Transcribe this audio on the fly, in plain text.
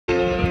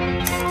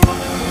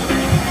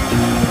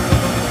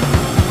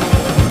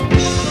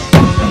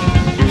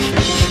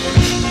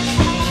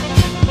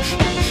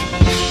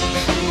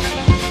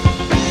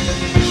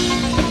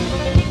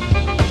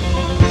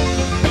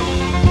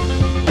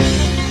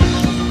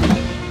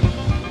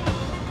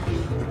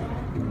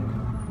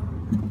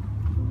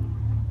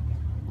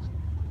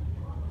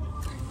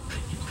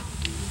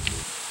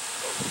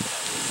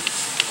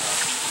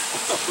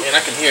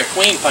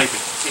queen piping.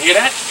 You hear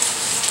that?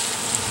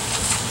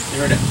 You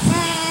heard it?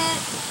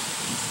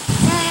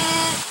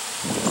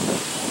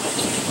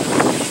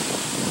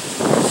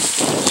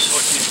 So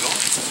it keeps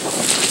going.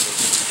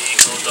 It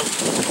goes up.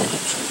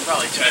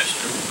 Probably attached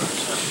to it.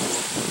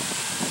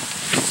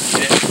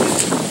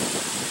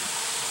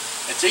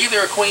 It's either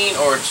a queen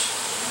or it's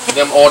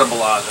them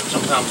audibilizing.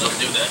 Sometimes they'll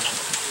do that.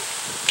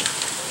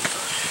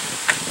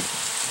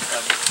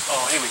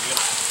 Oh, here we go.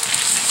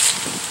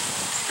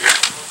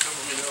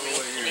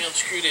 Let me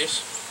unscrew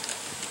this.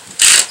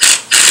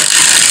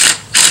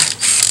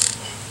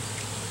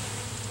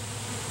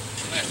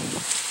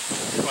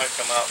 It might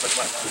come out, but it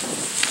might not.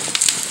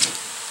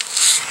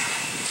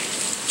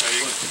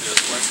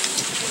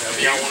 Whatever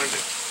y'all want to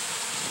do.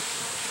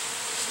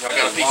 Y'all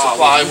got a piece of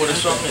plywood or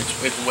something?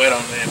 It's wet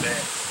on there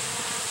bad.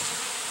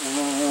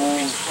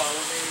 Piece of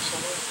plywood maybe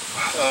somewhere?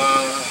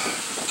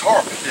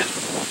 Tarp is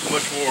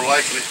much more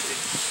likely.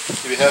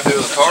 If you happy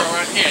with a tarp?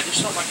 Right here,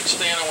 just something I can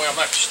stand on where I'm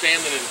not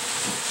standing in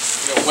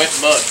wet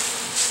mud.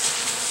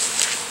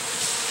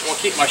 I want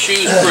to keep my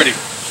shoes pretty.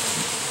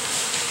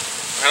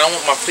 I don't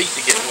want my feet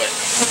to get wet.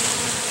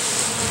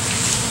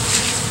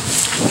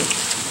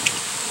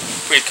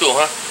 Pretty cool,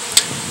 huh?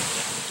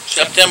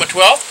 September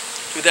 12th,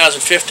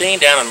 2015,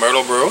 down in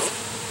Myrtle Grove,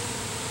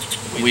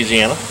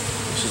 Louisiana.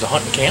 This is a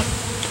hunting camp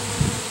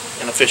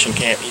and a fishing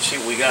camp. You see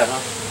what we got,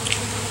 huh?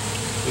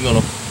 We're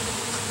going to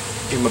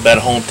give them a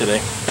better home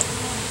today.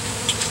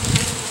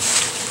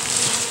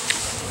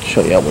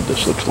 Show you what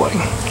this looks like.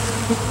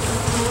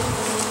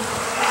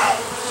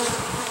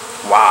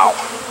 Wow.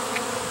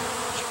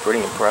 It's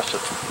pretty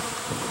impressive.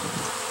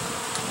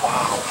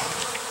 Wow.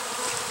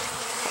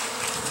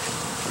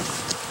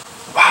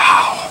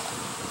 Wow.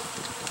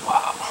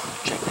 Wow.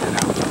 Check that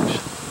out, folks.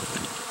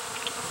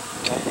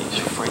 That is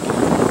freaking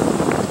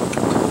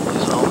cool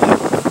as all that.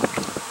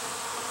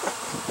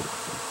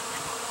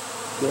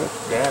 Good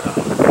data.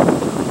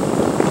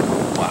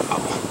 Wow.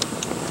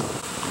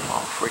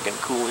 How freaking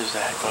cool is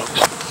that,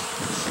 folks?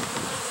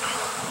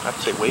 I'd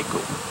say way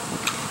cool.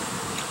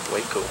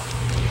 Way cool.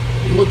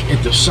 Look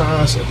at the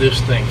size of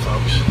this thing,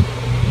 folks.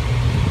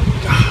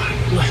 God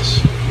bless.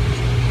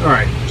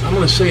 Alright, I'm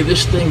going to say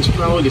this thing's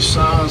probably the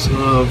size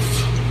of,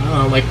 I don't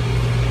know, like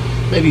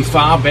maybe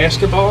 5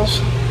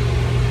 basketballs.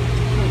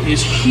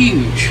 It's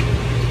huge.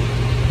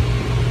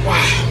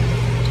 Wow.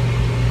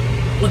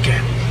 Look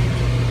at it.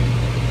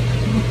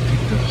 Look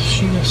at the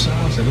sheer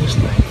size of this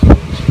thing,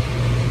 folks.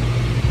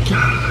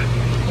 God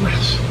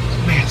bless.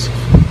 It's massive.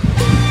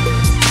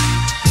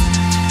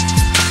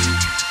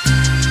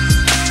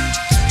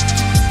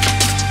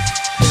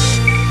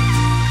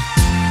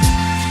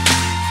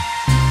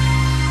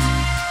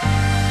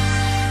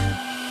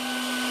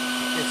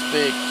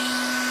 Big.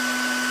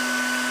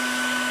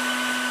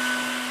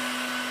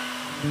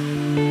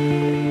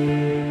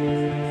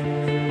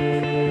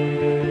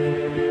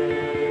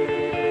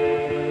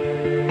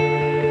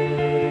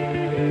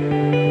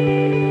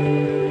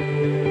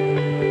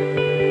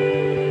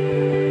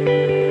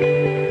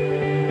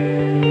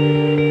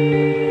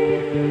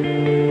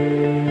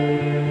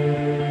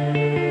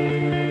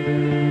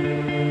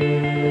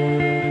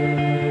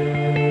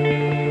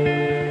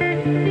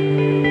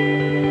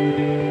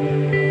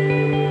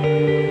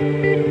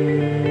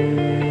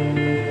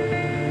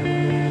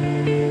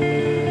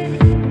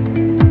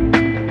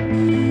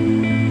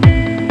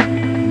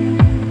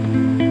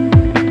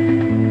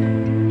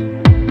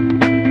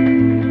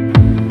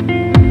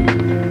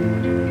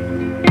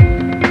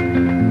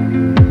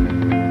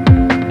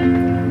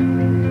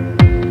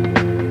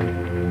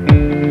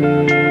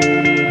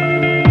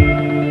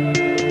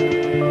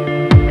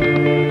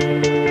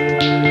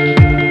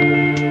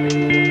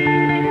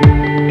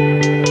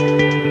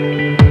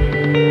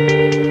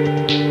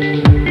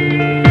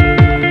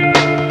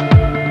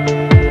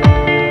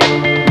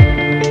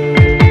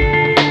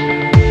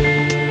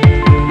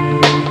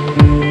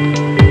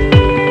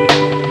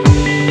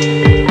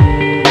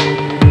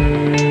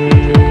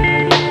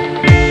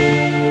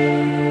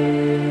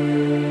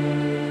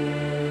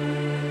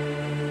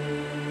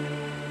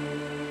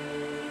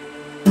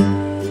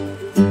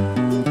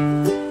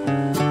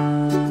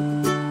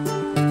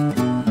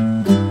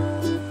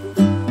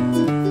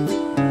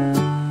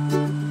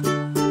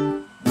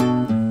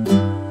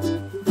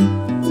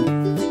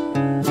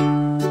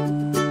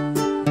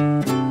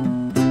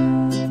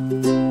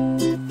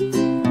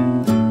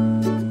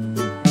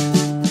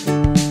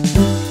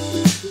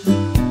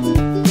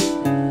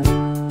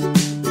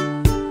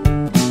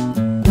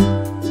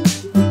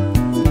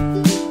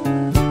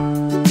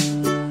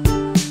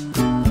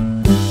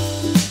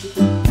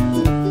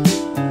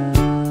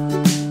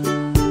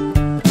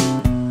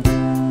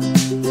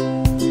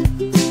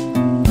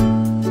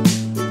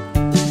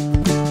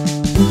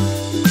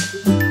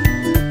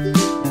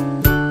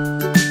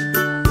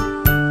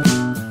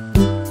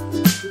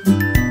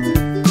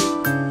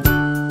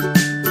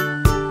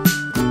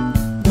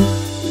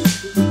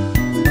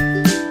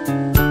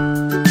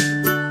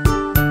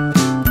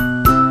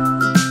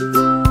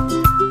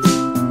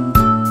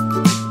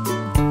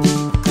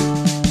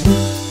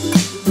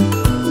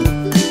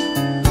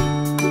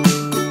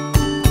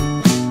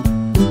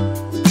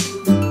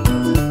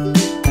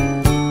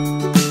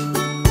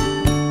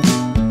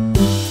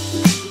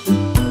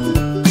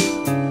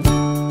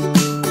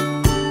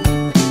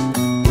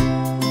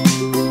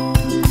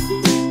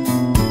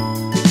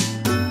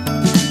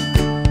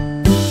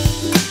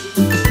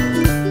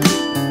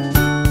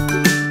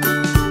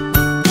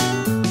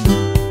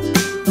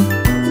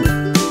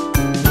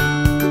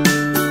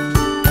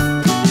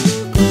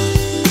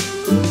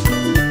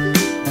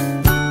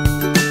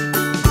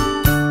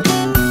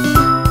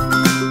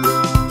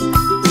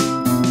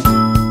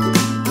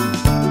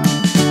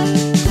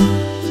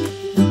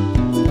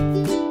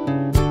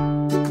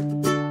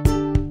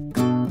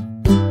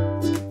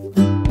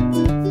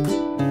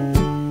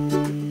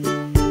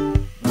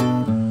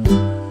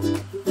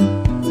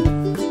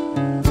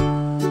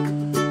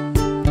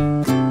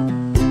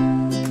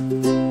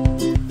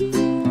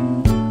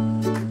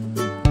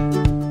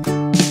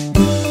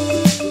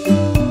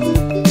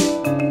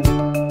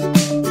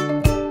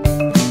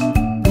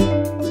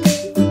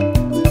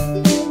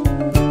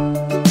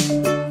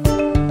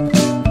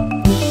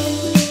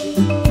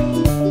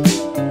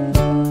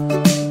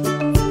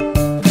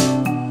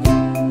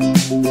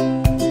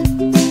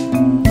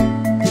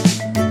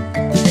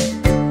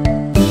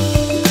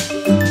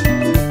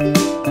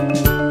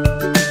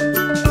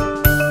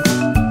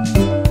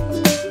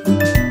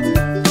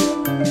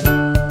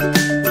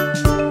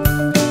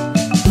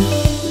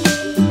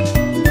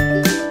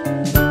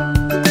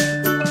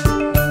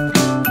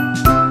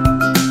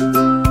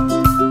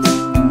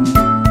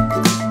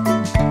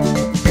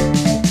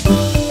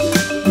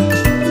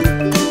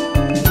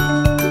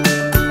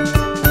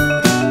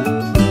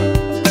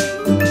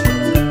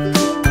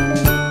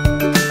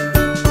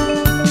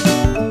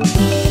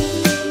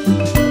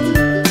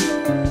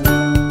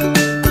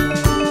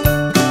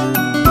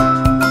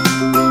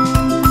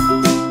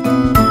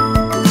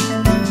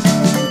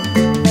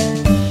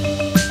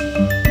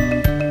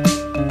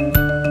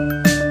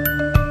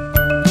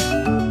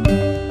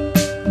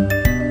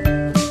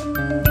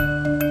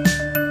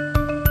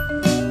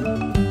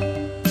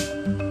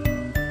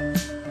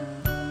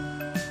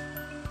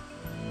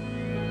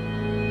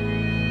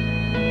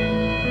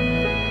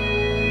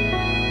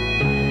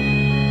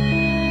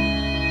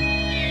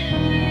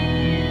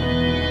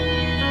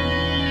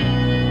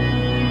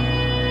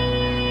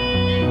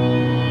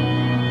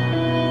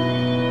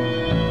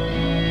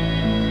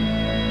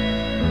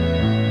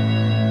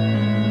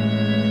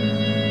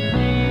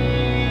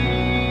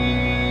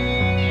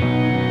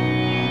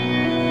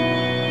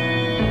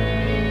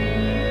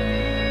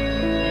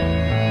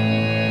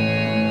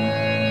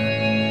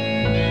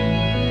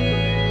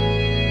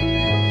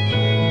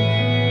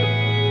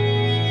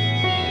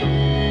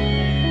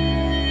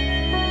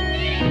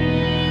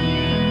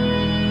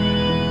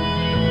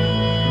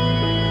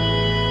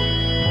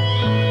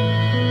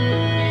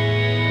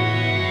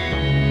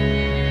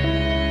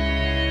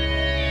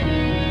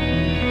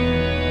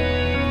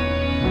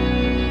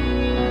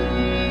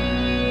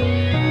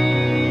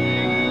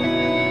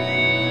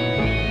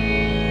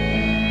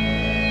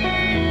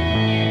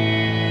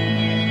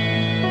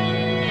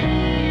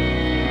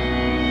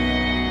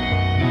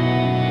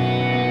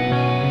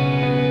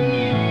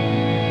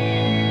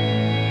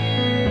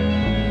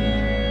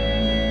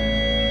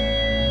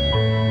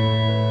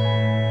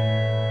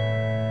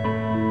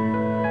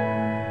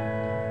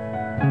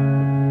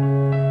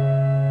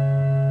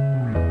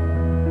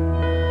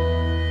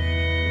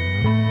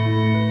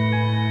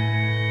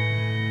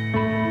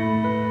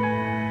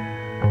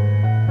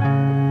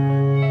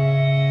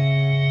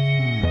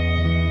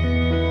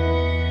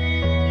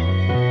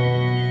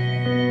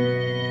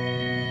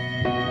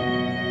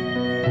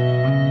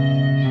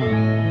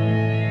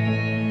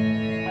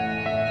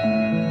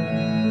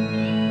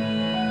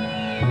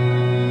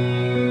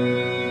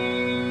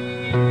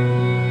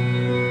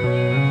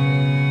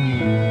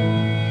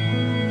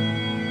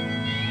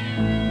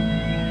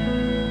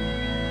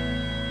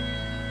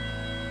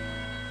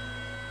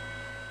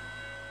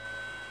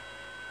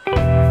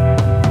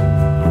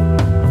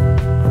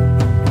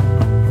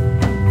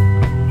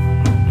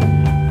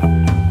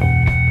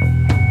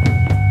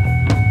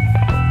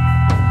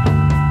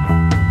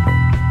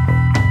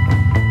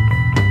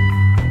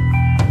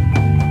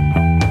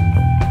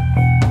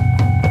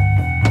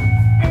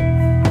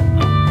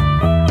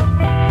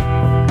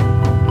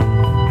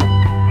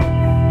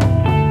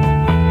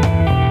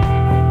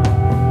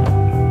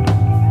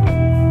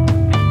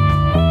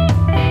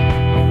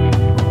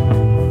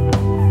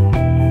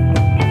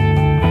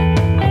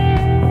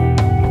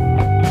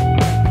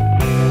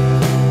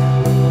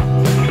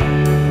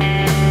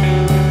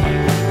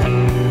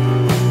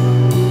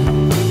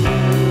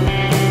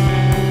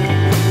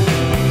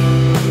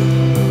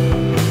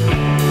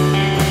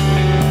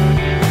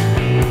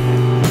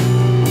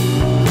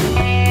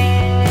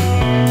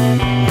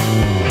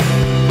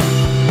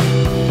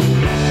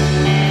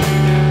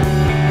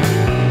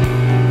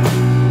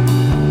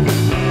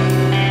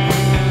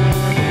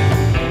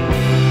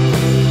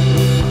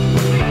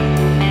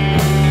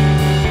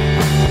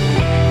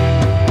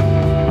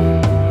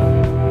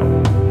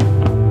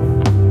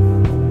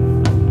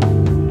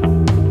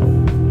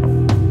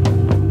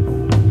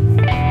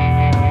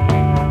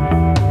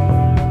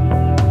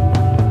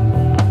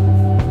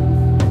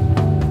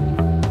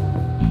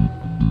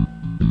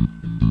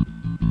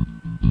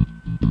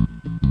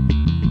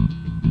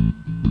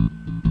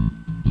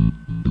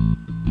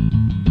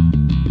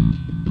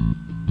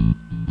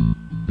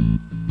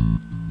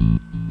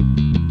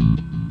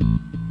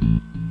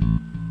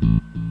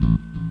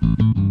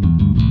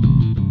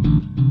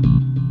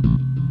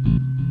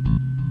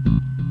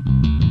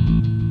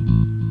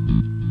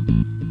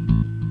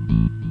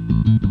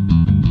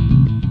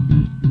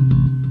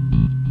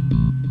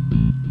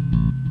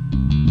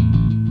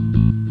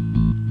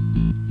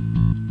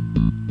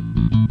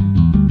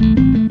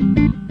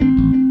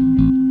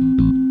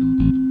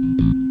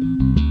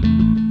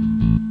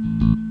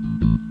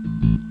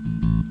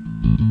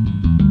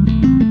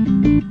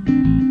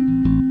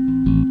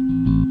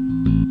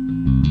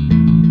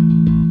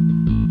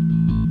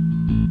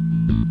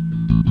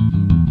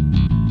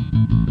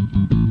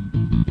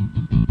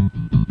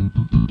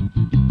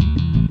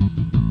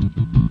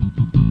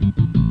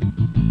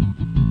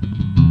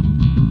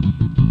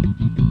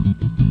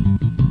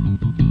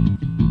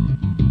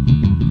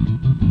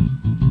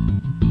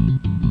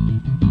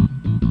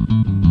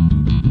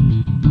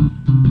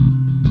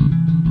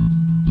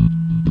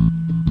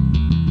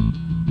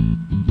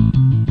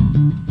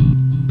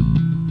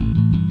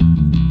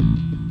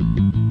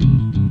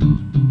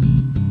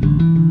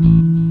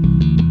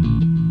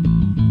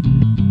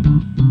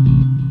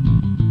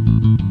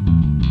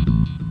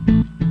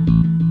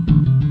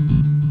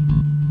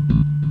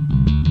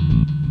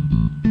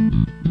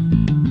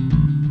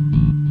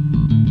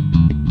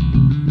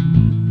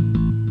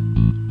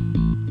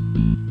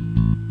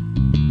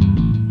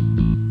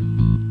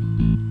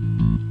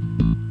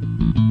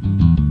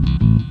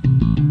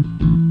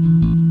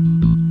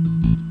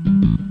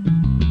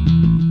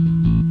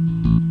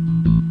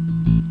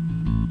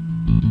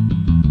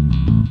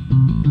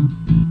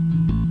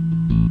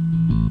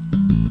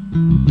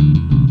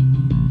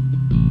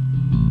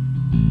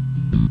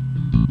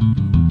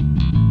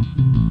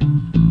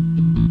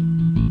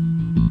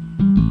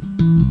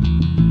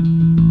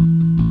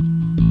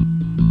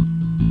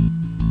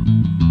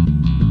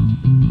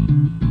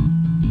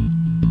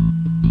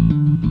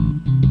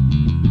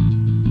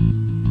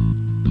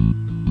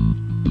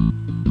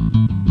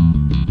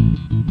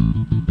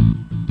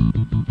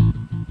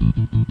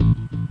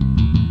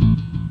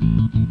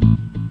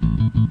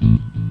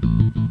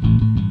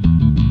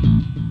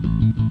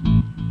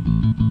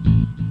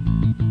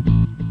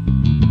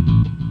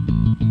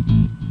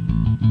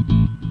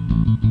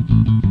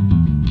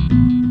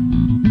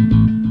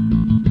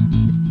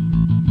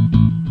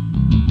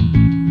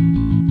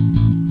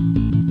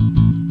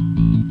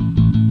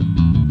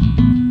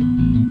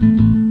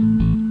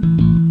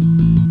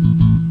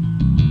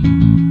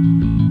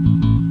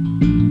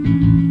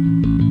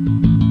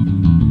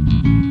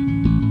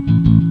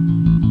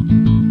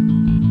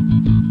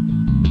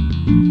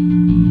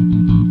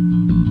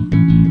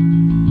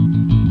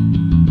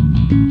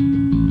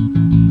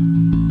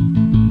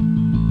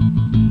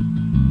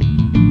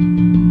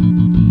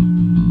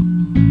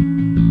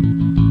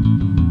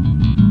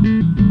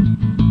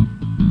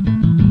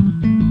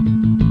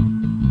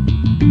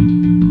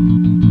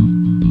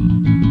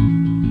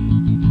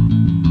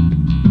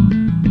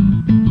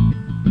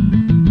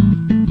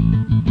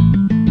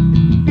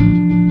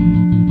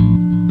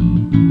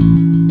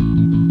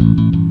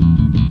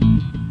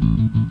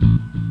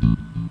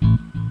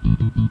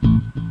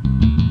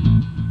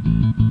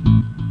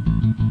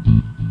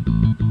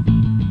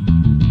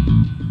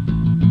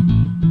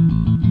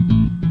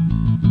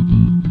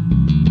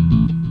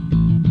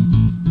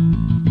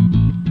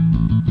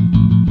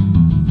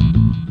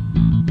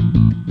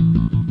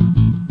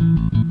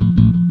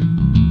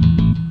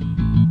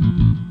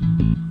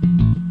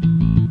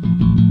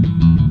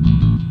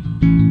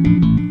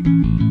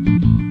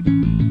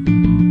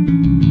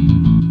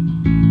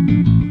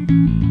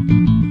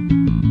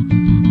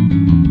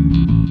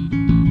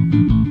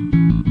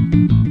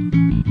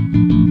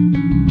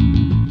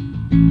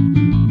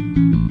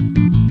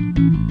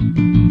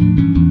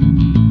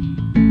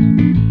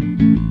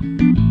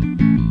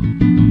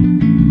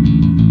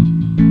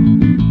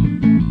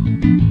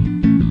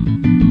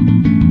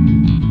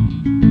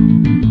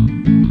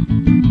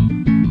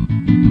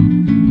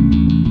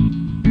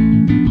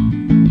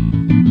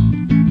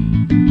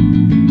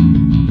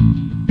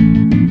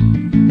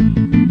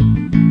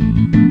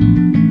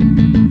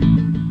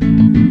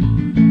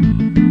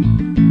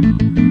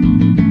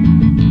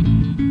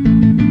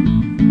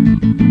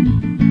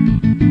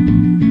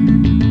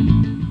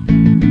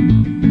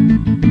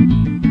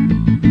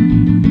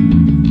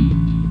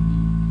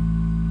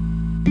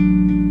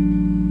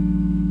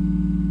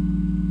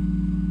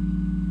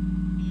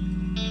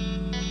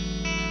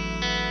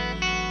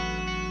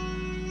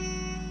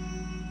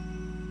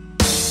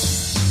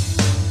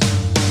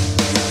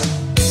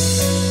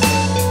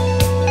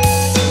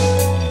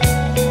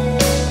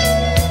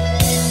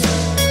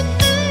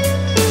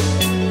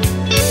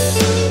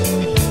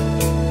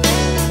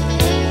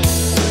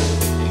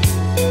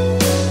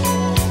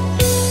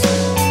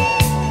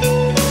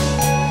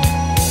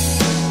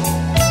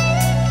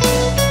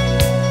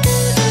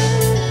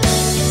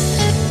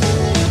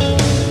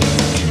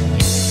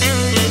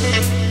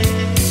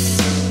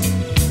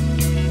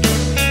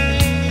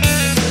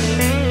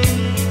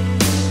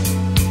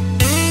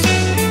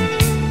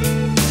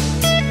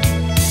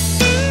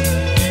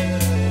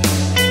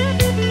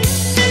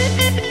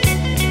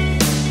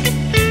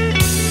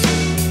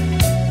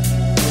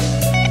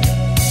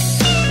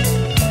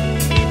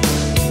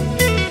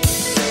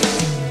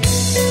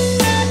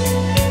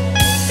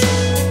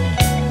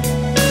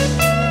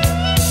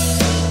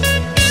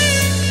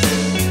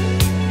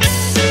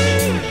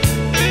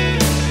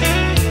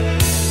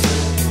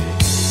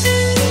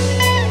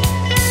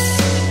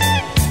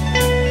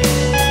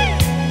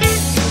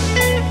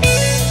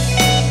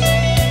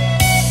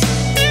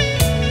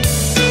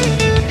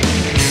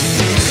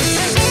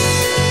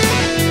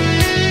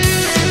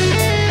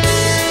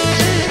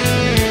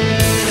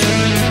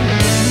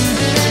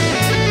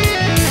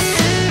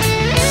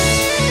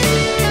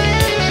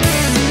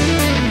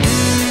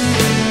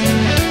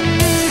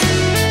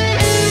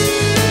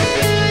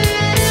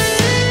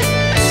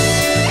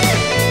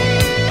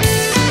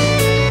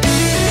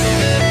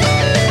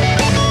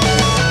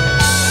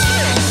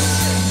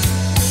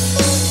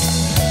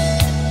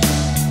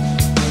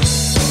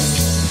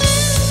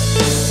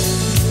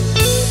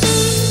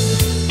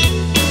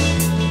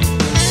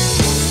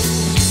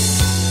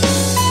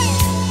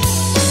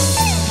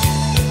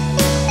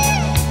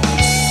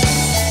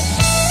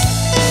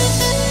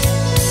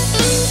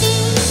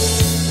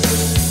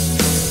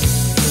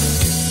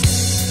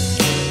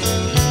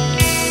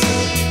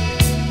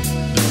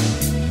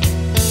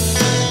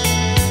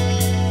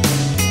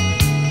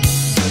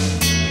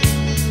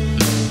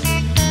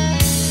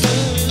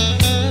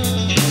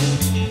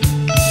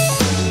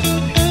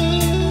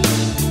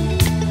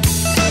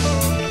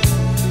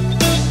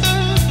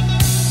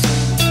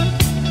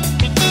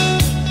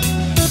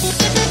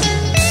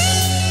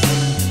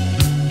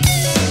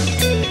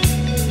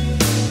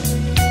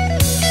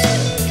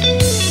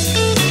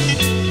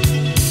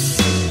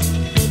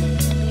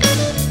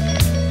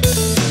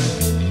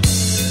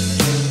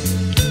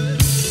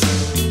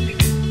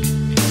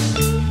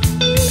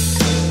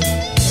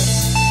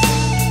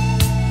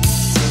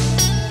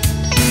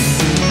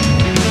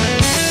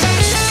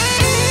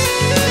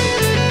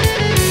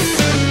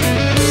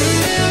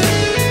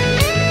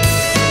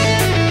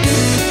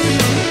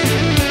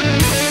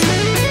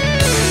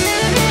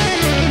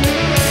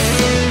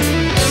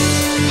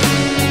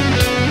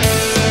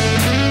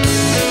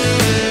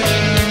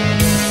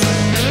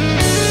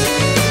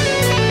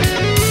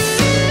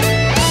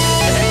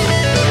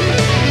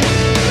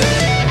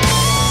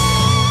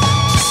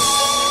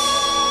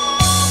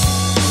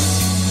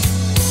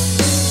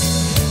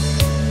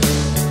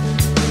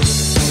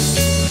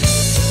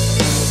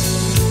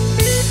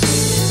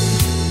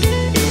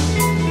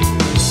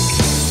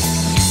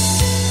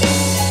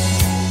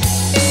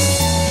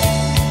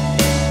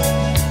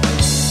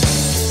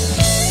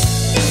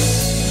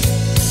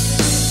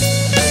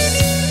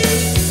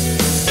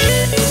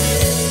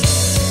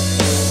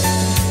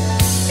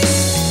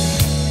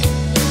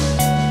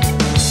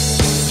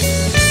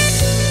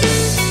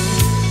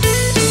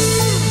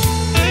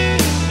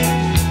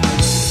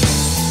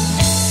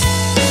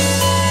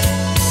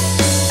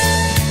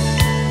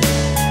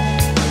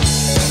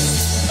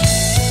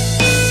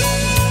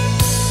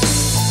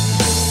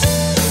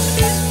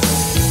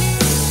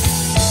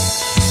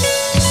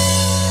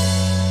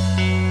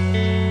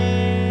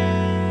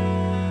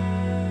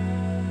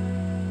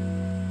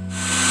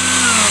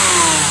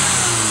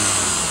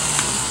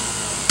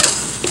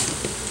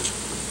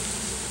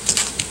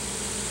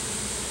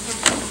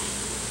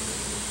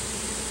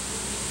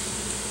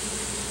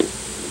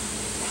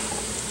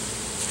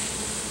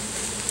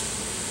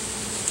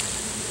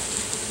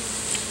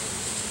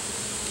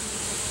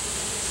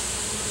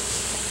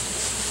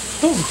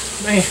 Oh,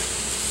 man.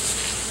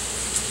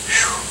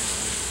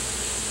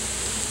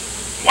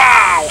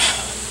 Wow.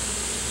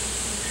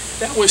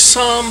 That was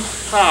some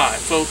hive,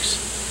 folks.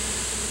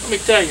 Let me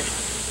tell you.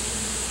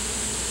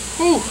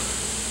 Whew.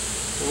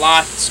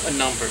 Lots of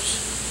numbers.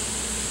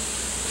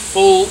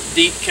 Full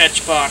deep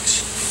catch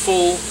box,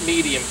 full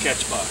medium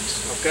catch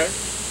box, okay?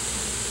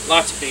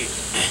 Lots of bees.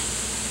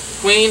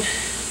 Queen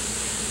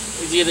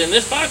was either in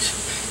this box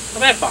or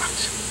that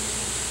box.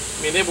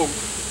 I mean, they were,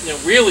 you know,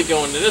 really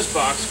going to this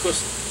box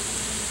because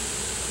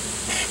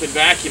I've been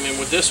vacuuming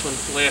with this one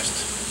the last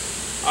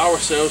hour or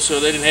so, so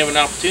they didn't have an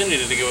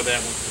opportunity to go with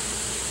that one.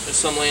 There's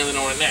some landing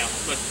on it now,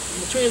 but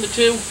between the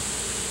two,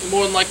 we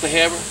more than likely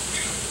have her.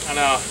 And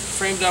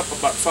framed up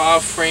about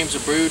 5 frames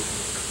of brood,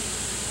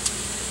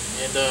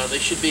 and they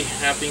should be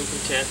happy and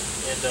content.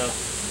 And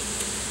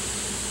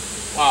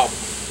wow,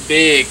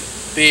 big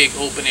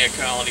open air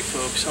colony,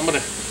 folks. I'm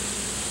gonna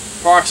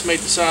approximate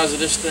the size of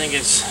this thing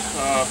as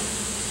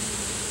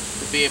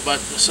to be about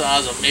the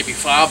size of maybe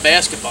 5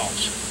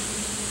 basketballs.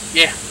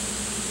 Yeah,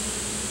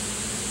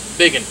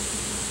 big one.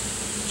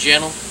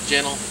 Gentle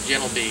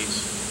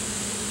bees.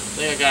 I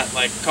think I got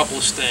like a couple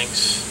of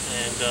stings,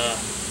 and I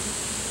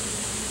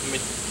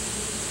mean,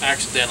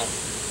 accidental.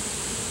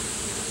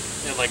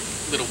 They're like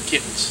little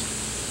kittens,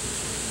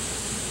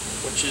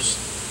 which is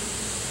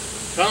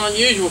kind of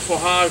unusual for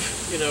a hive,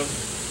 you know,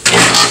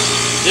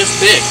 this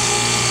big.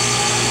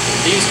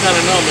 These kind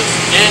of numbers,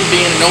 and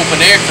being an open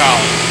air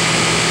colony.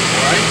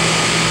 Alright?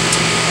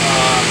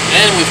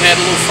 And we've had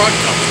a little front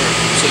come through.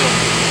 So,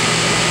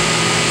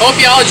 hope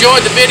y'all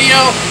enjoyed the video.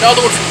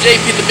 Another one from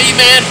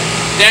JPthebeeman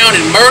down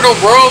in Myrtle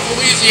Grove,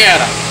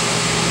 Louisiana.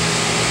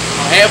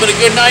 I'm having a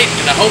good night,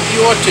 and I hope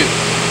you are too.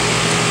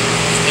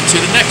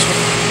 Until the next one.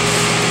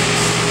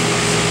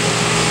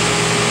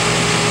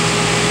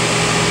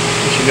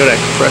 You know that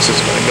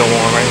compressor's gonna go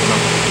on right when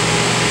I'm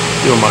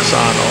doing my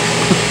sign off.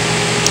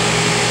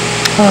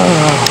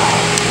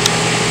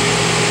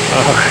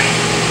 Alright.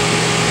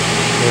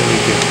 There we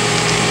go.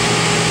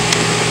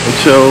 And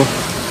so,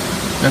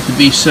 got the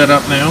bee set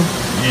up now,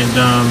 and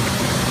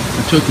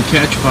I took the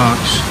catch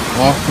box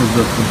off of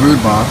the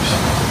brood box,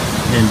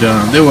 and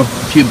there were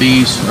a few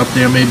bees up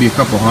there, maybe a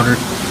couple hundred,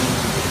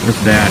 if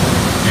that,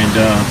 and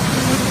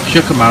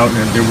shook them out,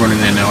 and they're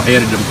running in now.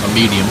 Added a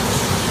medium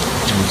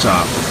on the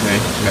top, okay?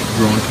 Got the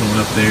drone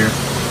coming up there.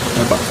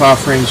 Got about 5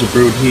 frames of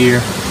brood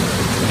here,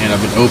 and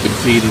I've been open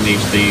feeding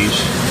these bees.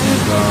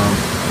 And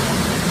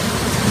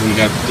we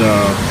got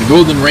the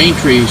golden rain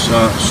trees.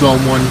 Saw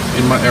one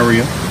in my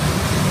area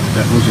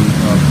that was in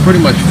pretty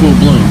much full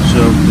bloom, so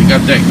we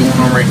got that going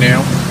on right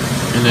now.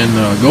 And then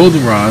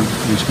goldenrod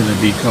is going to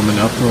be coming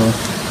up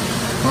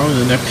probably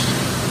the next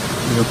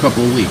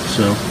couple of weeks.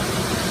 So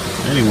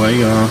anyway,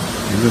 we're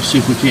going to see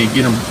if we can't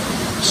get them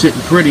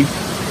sitting pretty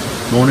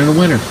going into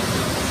winter.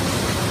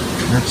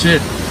 That's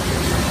it.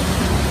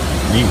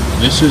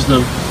 This is the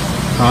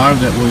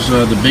hive that was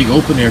the big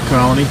open air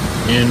colony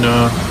in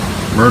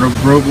Myrtle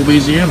Grove,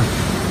 Louisiana.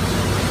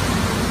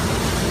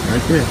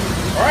 Right there.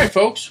 Alright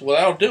folks, well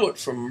that'll do it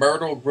from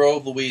Myrtle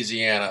Grove,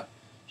 Louisiana.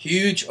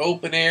 Huge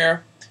open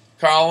air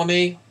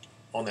colony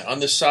on the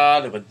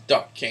underside of a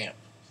duck camp.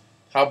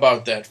 How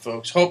about that,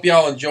 folks? Hope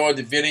y'all enjoyed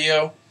the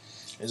video.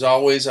 As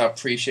always, I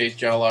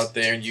appreciate y'all out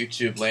there in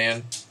YouTube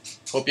land.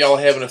 Hope y'all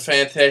are having a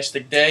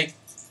fantastic day.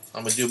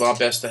 I'm going to do my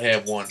best to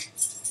have one.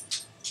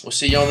 We'll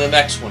see you on the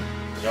next one.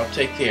 Y'all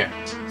take care.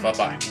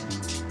 Bye-bye.